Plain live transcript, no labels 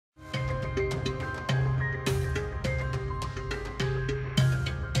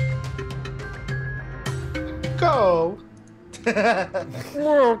go.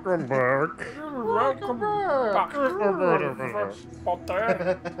 Welcome back. Welcome back.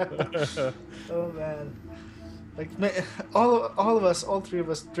 Oh man. Like all of us, all three of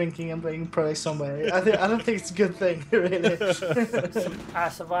us, drinking and playing Project Zomboid. I don't think it's a good thing, really. Our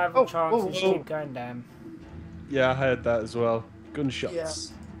survival chances keep going down. Yeah, I heard that as well.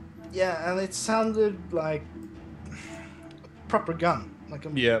 Gunshots. Yeah, and it sounded like a proper gun.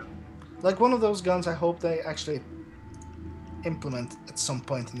 Like one of those guns I hope they actually implement at some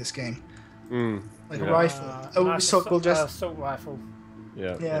point in this game. Like a rifle. Assault rifle.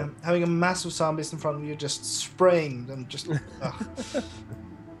 Yeah, having a massive zombies in front of you, just spraying them, just. It's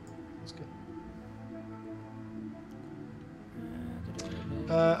good.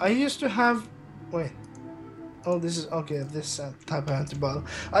 I used to have. Wait. Oh, this is okay. This type of antibottle.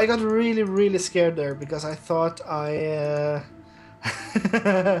 I got really, really scared there because I thought I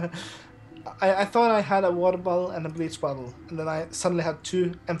thought I had a water bottle and a bleach bottle, and then I suddenly had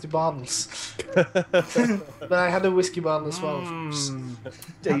 2 empty bottles. But I had a whiskey bottle as well.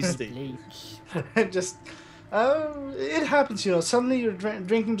 Tasty. Just, it happens, you know. Suddenly you're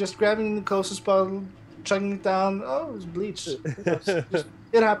drinking, just grabbing the closest bottle, chugging it down. Oh, it's bleach.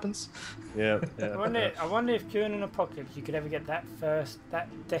 It happens. Yeah. I wonder if during an apocalypse you could ever get that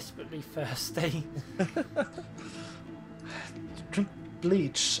desperately thirsty. Drink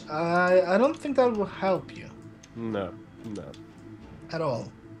bleach. I don't think that will help you. No. At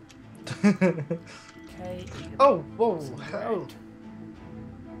all. Okay. Oh, whoa. Oh.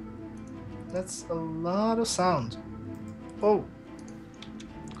 That's a lot of sound. Oh.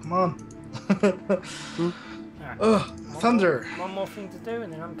 Come on. Right. Ugh, thunder. One more thing to do,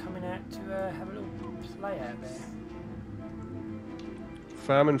 and then I'm coming out to have a little play out there.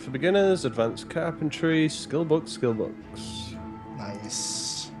 Farming for beginners, advanced carpentry, skill books.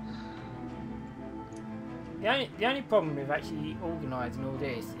 Nice. The only problem with actually organising all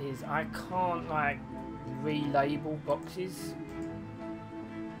this is I can't like relabel boxes.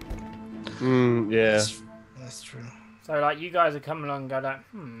 Yeah. That's true. So like you guys are coming along and go like,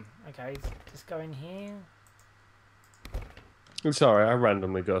 okay, let's go in here. It's alright, I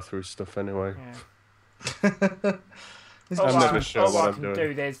randomly go through stuff anyway. Yeah. I'm never sure what I'm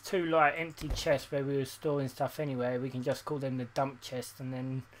doing. There's 2 like empty chests where we were storing stuff anyway. We can just call them the dump chest, and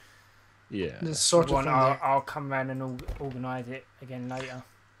then I'll come around and organise it again later.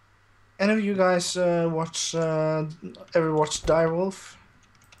 Any of you guys ever watch Direwolf?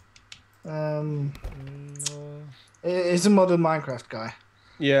 No. He's a modern Minecraft guy.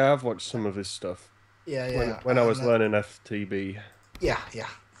 Yeah, I've watched some of his stuff. Yeah. When I was learning FTB. Yeah.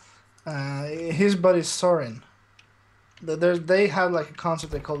 His buddy Sorin. They have like a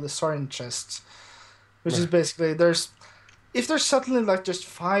concept they call the Sorin chests, which is basically if there's suddenly like just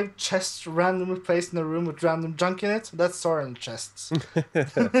 5 chests randomly placed in a room with random junk in it, that's Sorin chests.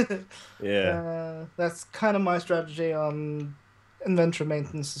 Yeah. That's kind of my strategy on inventory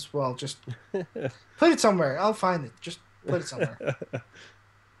maintenance as well. Just put it somewhere. I'll find it. Just put it somewhere.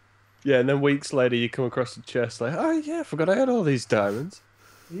 Yeah, and then weeks later you come across the chest like, oh yeah, I forgot I had all these diamonds.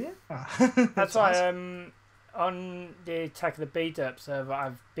 Yeah. That's why on the Attack of the B-Derp server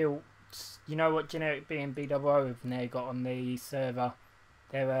I've built, you know what generic B and BWO have now got on the server?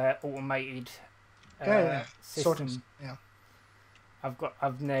 They're automated system. Sort of, yeah.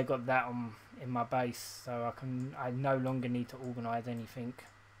 I've now got that in my base, so I no longer need to organise anything.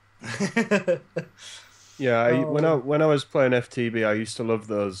 Yeah, when I was playing FTB, I used to love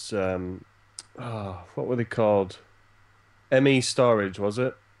those. What were they called? ME storage, was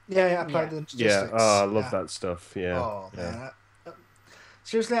it? Yeah, I played the logistics. Yeah, I love that stuff. Yeah. Oh man.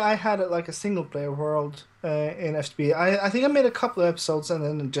 Seriously, I had like a single player world in FTB. I think I made a couple of episodes and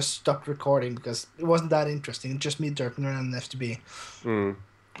then just stopped recording because it wasn't that interesting. Just me derping around in FTB.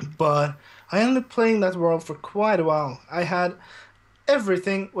 But I ended up playing that world for quite a while. I had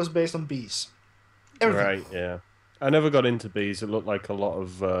everything was based on bees. Everything. Right. Yeah. I never got into bees. It looked like a lot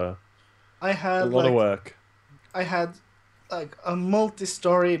of. I had a lot of work. I had like a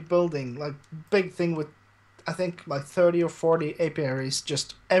multi-story building, like big thing with, I think like 30 or 40 apiaries,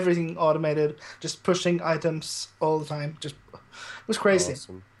 just everything automated, just pushing items all the time. Just it was crazy.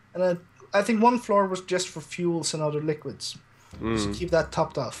 Awesome. And I think one floor was just for fuels and other liquids. Just keep that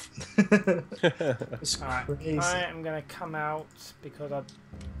topped off. It's crazy. I am gonna come out because I've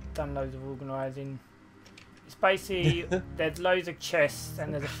done loads of organising. It's basically there's loads of chests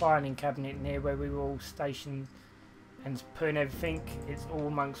and there's a filing cabinet near where we were all stationed and putting everything. It's all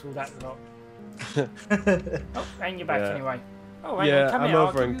amongst all that lot. Oh, and you're back anyway. Oh, hang on, come I'm here.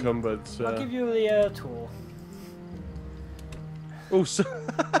 over encumbered. I'll give you the tour. Oh,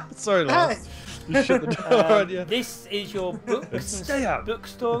 sorry, Lars. You shut the door on you. This is your books Stay and up. book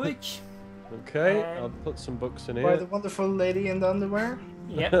storage. Okay, I'll put some books in By here. the wonderful lady in the underwear.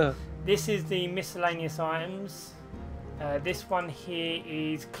 Yep. This is the miscellaneous items. This one here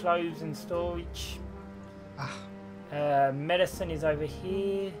is clothes and storage. Medicine is over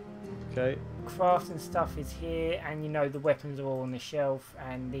here. Okay. Crafting stuff is here, and you know the weapons are all on the shelf,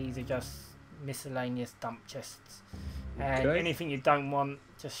 and these are just miscellaneous dump chests. And Okay. anything you don't want,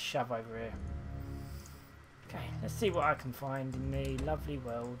 just shove over here. Okay, let's see what I can find in the lovely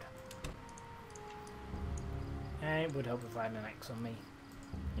world. And it would help if I had an axe on me.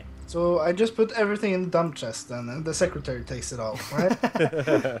 So I just put everything in the dump chest then, and the secretary takes it all, right?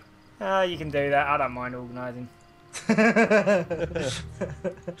 You can do that. I don't mind organising.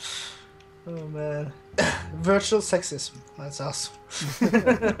 Oh man. Virtual sexism. That's awesome.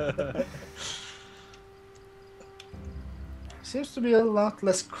 Seems to be a lot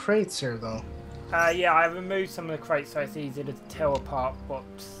less crates here though. Yeah, I removed some of the crates so it's easier to tell apart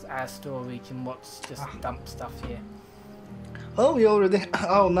what's our storage and what's just dump stuff here. Oh, we already.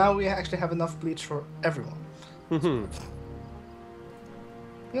 Oh, now we actually have enough bleach for everyone.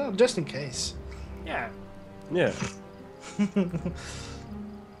 Yeah, just in case. Yeah. Yeah. Let's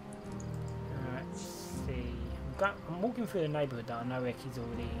see. I'm walking through the neighbourhood that I know Ecky's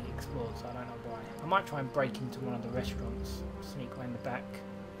already explored, so I don't know why. I might try and break into one of the restaurants, sneak around the back.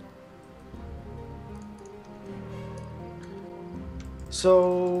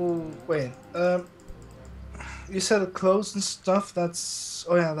 So wait, you said clothes and stuff. That's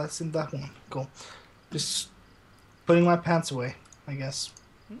that's in that one. Cool. Just putting my pants away, I guess.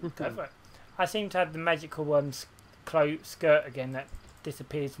 Go for it. I seem to have the magical skirt again that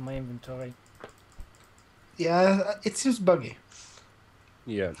disappears from my inventory. Yeah, it seems buggy.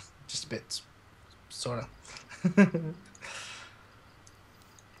 Yeah. Just a bit, sorta.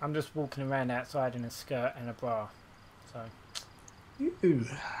 I'm just walking around outside in a skirt and a bra, so. Ooh.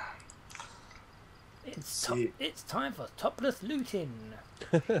 It's time for topless looting.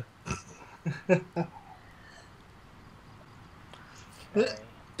 Okay.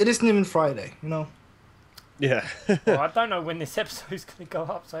 It isn't even Friday, you know. Yeah. Well, I don't know when this episode's going to go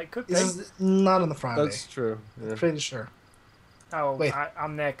up, so it could be. This is not on the Friday. That's true. Yeah. Pretty sure. Oh, Wait.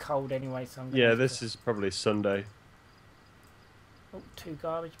 I'm there cold anyway, so I'm gonna Yeah, have this to... is probably Sunday. Oh, 2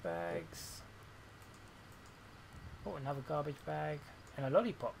 garbage bags. Oh, another garbage bag. And a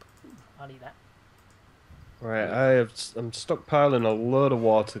lollipop. Ooh, I'll eat that. Right, I'm stockpiling a load of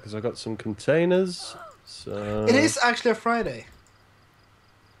water because I got some containers. So It is actually a Friday.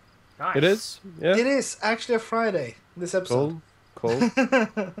 Nice. It is. Yeah. It is actually a Friday. This episode. Cool.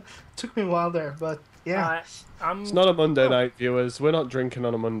 Took me a while there, but yeah. It's not a Monday night, viewers. We're not drinking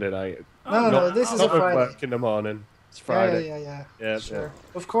on a Monday night. No, this is a Not with Friday. work in the morning. It's Friday. Yeah. Yeah, Sure.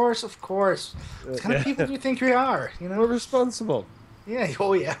 Of course. What kind of people do you think we are? You We're know? responsible. Yeah.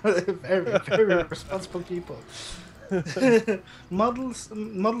 Oh yeah. Very, very responsible people. Model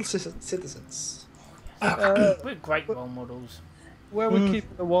citizens. We're great role models. Where are we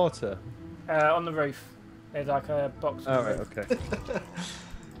keeping the water? On the roof. There's like a box on Oh, the right, roof. okay.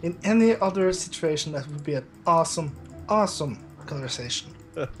 In any other situation, that would be an awesome conversation.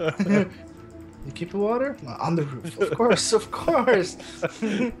 You keep the water? No, on the roof. Of course.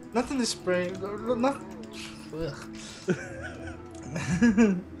 Not in the spring. Not.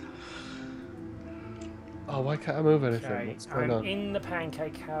 Oh, why can't I move anything? Okay, What's going I'm on? in the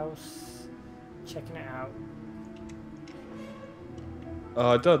pancake house, checking it out.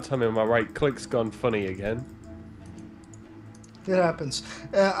 Oh, don't tell me my right click's gone funny again. It happens.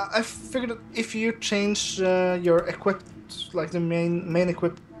 I figured that if you change your equipped, like the main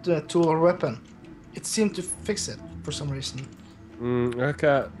equipped tool or weapon, it seemed to fix it for some reason. I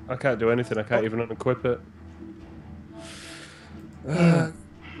can't do anything. I can't even unequip it.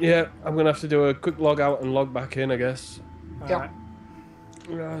 Yeah, I'm gonna have to do a quick log out and log back in, I guess. Yeah.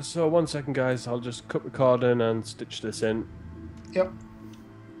 Alright. So 1 second, guys. I'll just cut recording and stitch this in. Yep.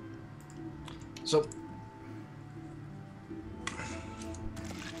 So.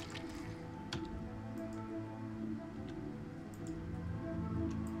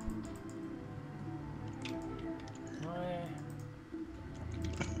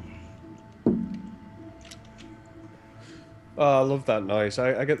 Oh, I love that noise.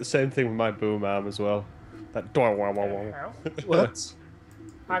 I get the same thing with my boom arm as well. That What?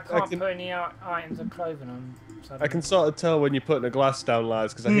 I can't put any items of clothing on. So I can sort of tell when you're putting a glass down,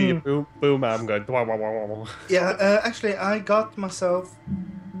 lads, because I hear your boom arm going. Yeah, actually, I got myself.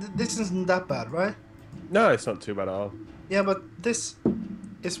 This isn't that bad, right? No, it's not too bad at all. Yeah, but this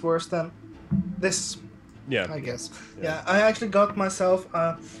is worse than this, Yeah. I guess. Yeah, I actually got myself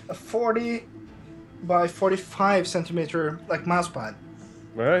a 40 by 45 centimeter like mouse pad.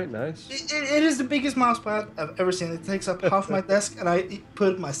 Right, nice. It is the biggest mouse pad I've ever seen. It takes up half my desk, and I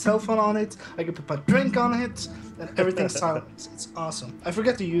put my cell phone on it. I can put my drink on it, and everything's silent. It's awesome. I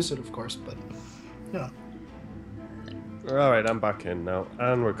forget to use it, of course, but you know. All right, I'm back in now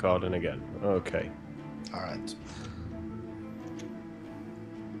and recording again. Okay. All right.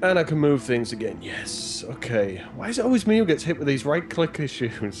 And I can move things again. Yes. Okay. Why is it always me who gets hit with these right-click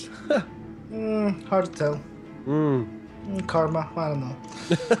issues? Hard to tell. Karma. I don't know.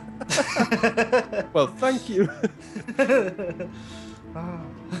 Well, thank you.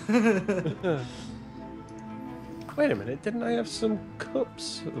 Wait a minute. Didn't I have some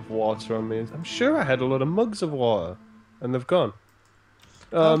cups of water on me? I'm sure I had a lot of mugs of water, and they've gone.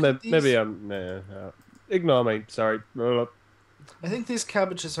 Oh, maybe I'm. Nah, ignore me. Sorry. I think these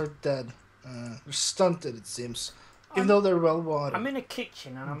cabbages are dead. They're stunted, it seems. Even though they're well watered. I'm in a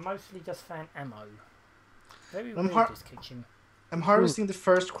kitchen and I mostly just found ammo. Very weird, this kitchen. I'm harvesting the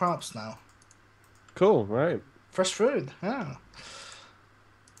first crops now. Cool, right. Fresh food, yeah.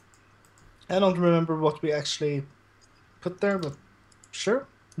 I don't remember what we actually put there, but sure.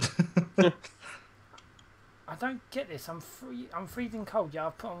 I don't get this. I'm freezing cold. Yeah,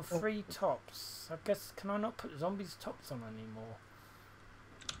 I've put on 3 tops. I guess, can I not put zombies tops on anymore?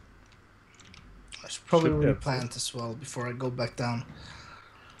 I should probably replant as well before I go back down.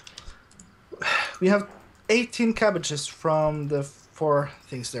 We have 18 cabbages from the 4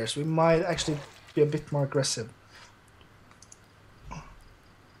 things there, so we might actually be a bit more aggressive.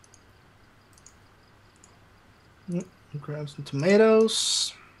 Grab some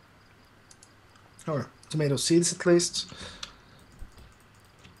tomatoes. Or tomato seeds at least.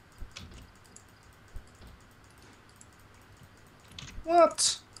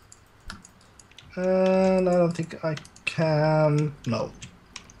 What? And I don't think I can. No.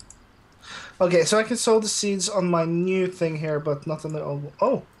 Okay, so I can sow the seeds on my new thing here, but not on the old.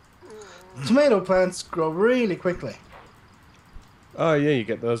 Oh! Tomato plants grow really quickly. Oh, yeah, you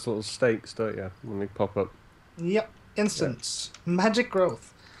get those little stakes, don't you, when they pop up? Yep, instant. Yeah. Magic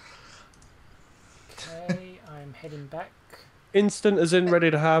growth. Okay, I'm heading back. Instant as in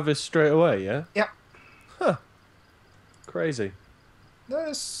ready to harvest straight away, yeah? Yep. Huh. Crazy.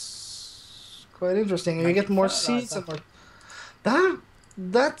 That's quite interesting. You get more seeds and more...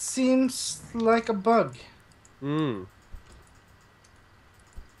 That seems like a bug. 2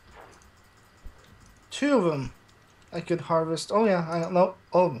 of them I could harvest. Oh yeah, I don't know.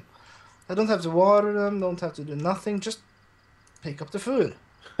 All of them. I don't have to water them, don't have to do nothing, just pick up the food.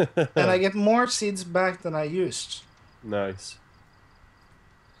 And I get more seeds back than I used. Nice.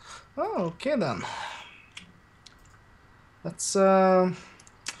 Oh, okay then. That's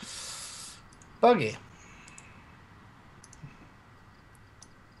buggy.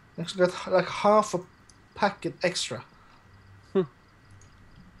 Actually got like half a packet extra.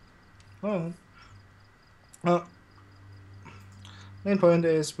 Oh. Main point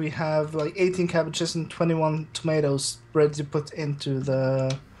is we have like 18 cabbages and 21 tomatoes ready to put into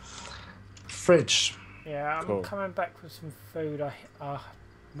the fridge. Yeah, I'm coming back with some food. I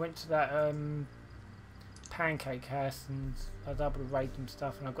went to that pancake house and I was able to raid them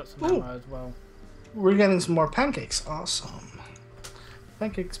stuff, and I've got some ammo as well. We're getting some more pancakes. Awesome.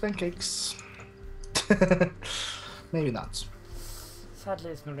 Pancakes. Maybe not.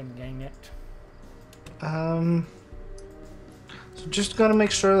 Sadly, it's not in the game yet. So just gotta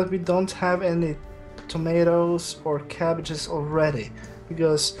make sure that we don't have any tomatoes or cabbages already,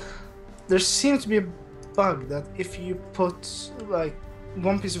 because there seems to be a bug that if you put like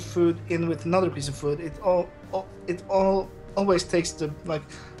one piece of food in with another piece of food, it always takes the like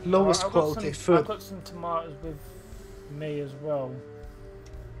lowest quality food. I've got some tomatoes with me as well.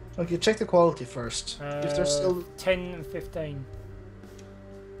 Okay, check the quality first. If there's still 10 and 15.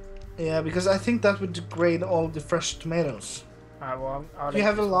 Yeah, because I think that would degrade all the fresh tomatoes. Alright, well, Do you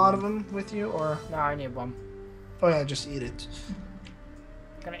have a lot of them with you, or? No, I only have one. Oh yeah, just eat it.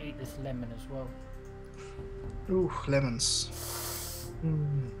 I'm gonna eat this lemon as well. Ooh, lemons.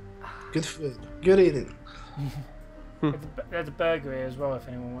 Good food. Good eating. There's a burger here as well if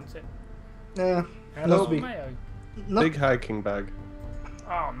anyone wants it. Yeah. And No, tomato. Big hiking bag.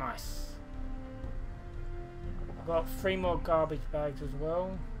 Oh, nice. I've got 3 more garbage bags as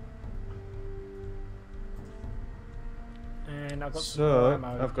well. And I've got some more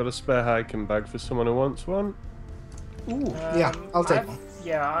ammo. I've got a spare hiking bag for someone who wants one. Ooh, yeah, I'll take one.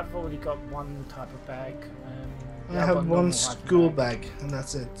 Yeah, I've already got one type of bag. I have one school bag, and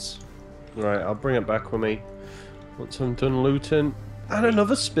that's it. Right, I'll bring it back with me once I'm done looting. And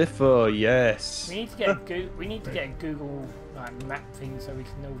another spiffer, yes. We need to get a Google like map thing so we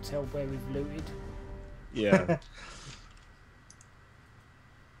can all tell where we've looted. Yeah.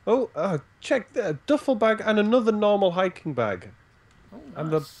 Oh, check the duffel bag and another normal hiking bag. Oh,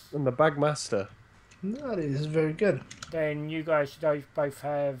 And nice. the bag master. That is very good. Then you guys should both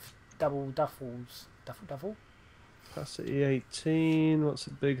have double duffels. Duffel? Capacity 18. What's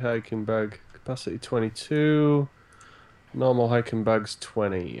a big hiking bag? Capacity 22. Normal hiking bag's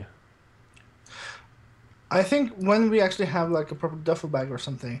 20. I think when we actually have like a proper duffel bag or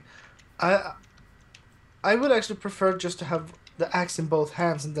something, I I would actually prefer just to have the axe in both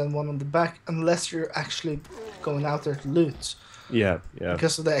hands and then one on the back, unless you're actually going out there to loot. Yeah.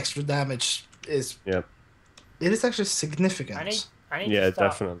 Because of the extra damage is. Yeah. It is actually significant. I need Yeah, to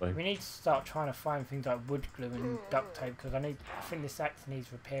start, definitely. We need to start trying to find things like wood glue and duct tape because I think this axe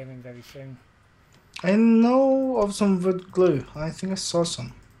needs repairing very soon. I know of some wood glue. I think I saw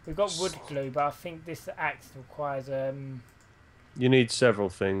some. We've got wood glue, but I think this axe requires You need several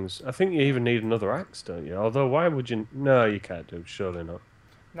things. I think you even need another axe, don't you? Although, why would you? No, you can't do. Surely not.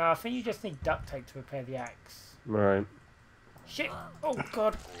 No, I think you just need duct tape to repair the axe. Right. Shit! Oh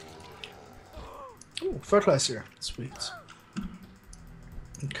god! Ooh, fertilizer. Sweet.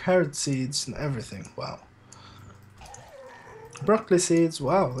 And carrot seeds and everything. Wow. Broccoli seeds.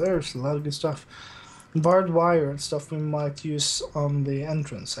 Wow, there's a lot of good stuff. Barbed wire and stuff we might use on the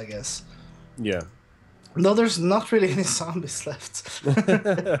entrance, I guess. Yeah. No, there's not really any zombies left.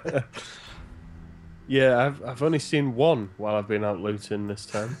 Yeah, I've only seen one while I've been out looting this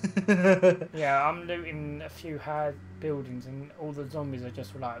time. Yeah, I'm looting a few hard buildings, and all the zombies are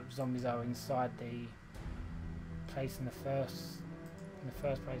just like zombies are inside the place in the first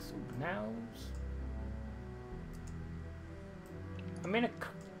place. Nails. I'm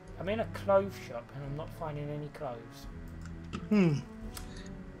in a clothes shop, and I'm not finding any clothes.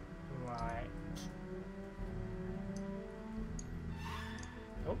 Right.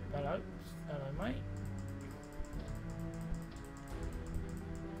 Oh, hello, mate.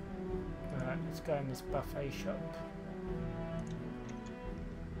 Alright, let's go in this buffet shop.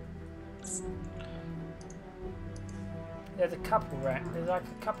 There's like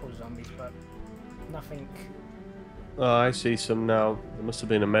a couple of zombies, but nothing. Oh, I see some now. There must have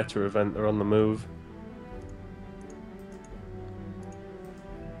been a meta event. They're on the move.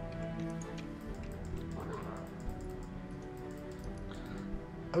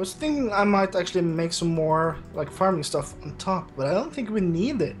 I was thinking I might actually make some more like farming stuff on top, but I don't think we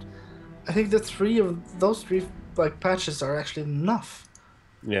need it. I think those three like patches are actually enough.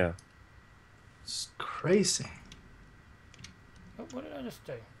 Yeah. It's crazy. Oh, what did I just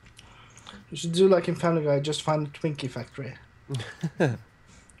do? You should do like in Family Guy, just find a Twinkie factory.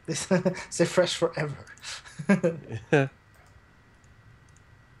 They stay fresh forever. Have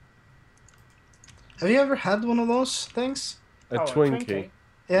you ever had one of those things? A Oh, Twinkie.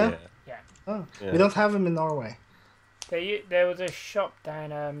 Yeah? Yeah. Oh, Yeah. we don't have them in Norway. There was a shop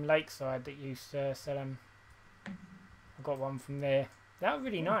down Lakeside that used to sell them. I got one from there. They were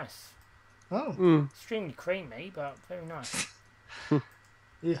really nice. Oh, Extremely creamy, but very nice.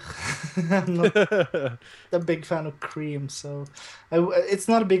 yeah. I'm not a big fan of cream, so it's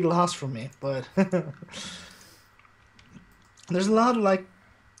not a big loss for me. But there's a lot of like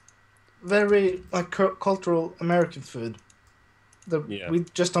very like cultural American food that we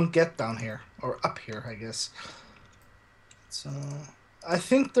just don't get down here or up here, I guess. So I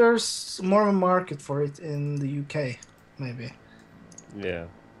think there's more of a market for it in the UK, maybe. Yeah.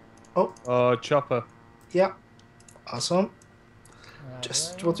 Oh, chopper. yeah, awesome.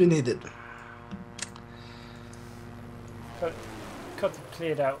 Just what we needed. Because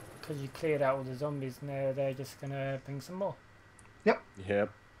you cleared out all the zombies, now they're just gonna bring some more. Yep.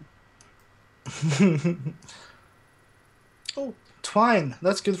 Oh, twine.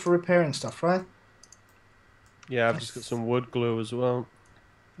 That's good for repairing stuff, right? Yeah, I've just got some wood glue as well.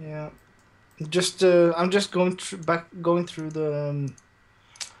 Yeah. I'm just going through the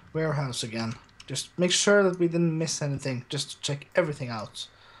warehouse again. Just make sure that we didn't miss anything. Just to check everything out.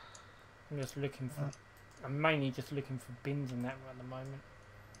 I'm mainly just looking for bins and that at the moment.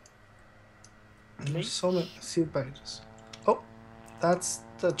 There's so many sealed packages. Oh, that's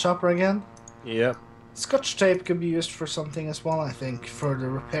the chopper again. Yep. Scotch tape could be used for something as well, I think, for the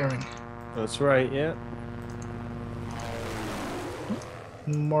repairing. That's right, yeah.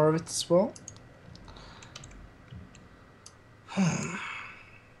 More of it as well.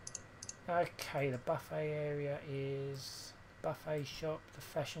 Okay, the buffet area is buffet shop, the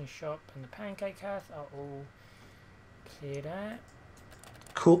fashion shop, and the pancake house are all cleared out.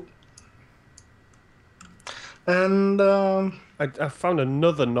 Cool. And I found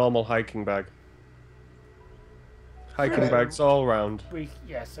another normal hiking bag. Hiking Really? bags all round.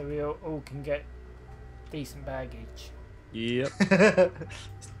 So we all can get decent baggage. Yep.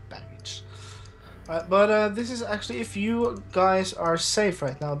 Baggage. But this is actually, if you guys are safe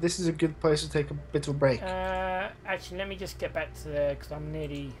right now, this is a good place to take a bit of a break. Actually, let me just get back to there because I'm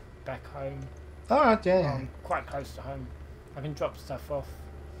nearly back home. Alright, yeah, yeah. I'm quite close to home. I can drop stuff off.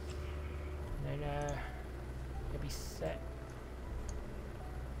 And then it'll be set.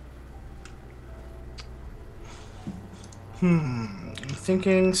 I'm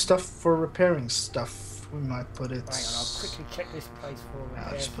thinking stuff for repairing stuff. We might put it... Hang on, I'll quickly check this place for repair.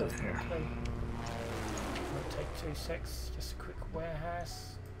 I'll just put it here. It'll take 2 secs. Just a quick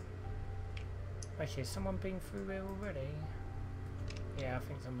warehouse. Actually, has someone been through here already? Yeah, I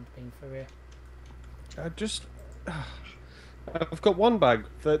think someone's been through here. I've got one bag,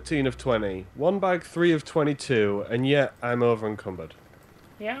 13 of 20. One bag, 3 of 22, and yet I'm over encumbered.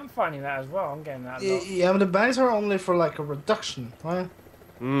 Yeah, I'm finding that as well. I'm getting that a lot. Yeah, but the bags are only for like a reduction, right?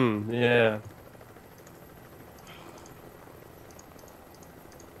 Yeah.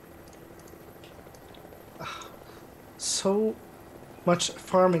 So much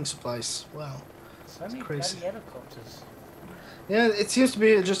farming supplies. Wow. So many crazy. bloody helicopters. Yeah, it seems to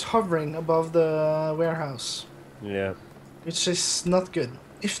be just hovering above the warehouse. Yeah. Which is not good.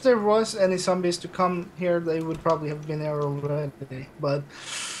 If there was any zombies to come here, they would probably have been there already. But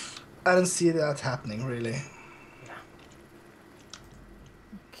I don't see that happening, really.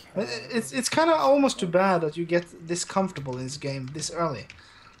 Okay. It's kind of almost too bad that you get this comfortable in this game this early.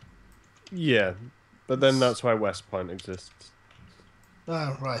 Yeah. But then that's why West Point exists.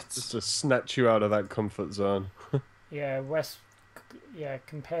 Ah, right. Just to snatch you out of that comfort zone. Yeah,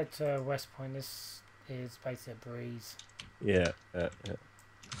 compared to West Point, this is basically a breeze. Yeah.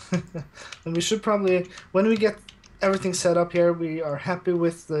 And we should probably, when we get everything set up here, we are happy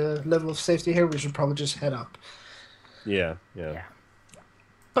with the level of safety here, we should probably just head up. Yeah.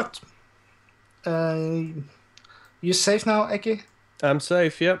 But, you safe now, Ecky? I'm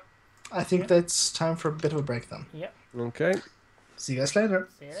safe, yep. I think that's time for a bit of a break then. Yep. Okay. See you guys later.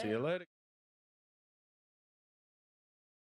 See you See later. you later.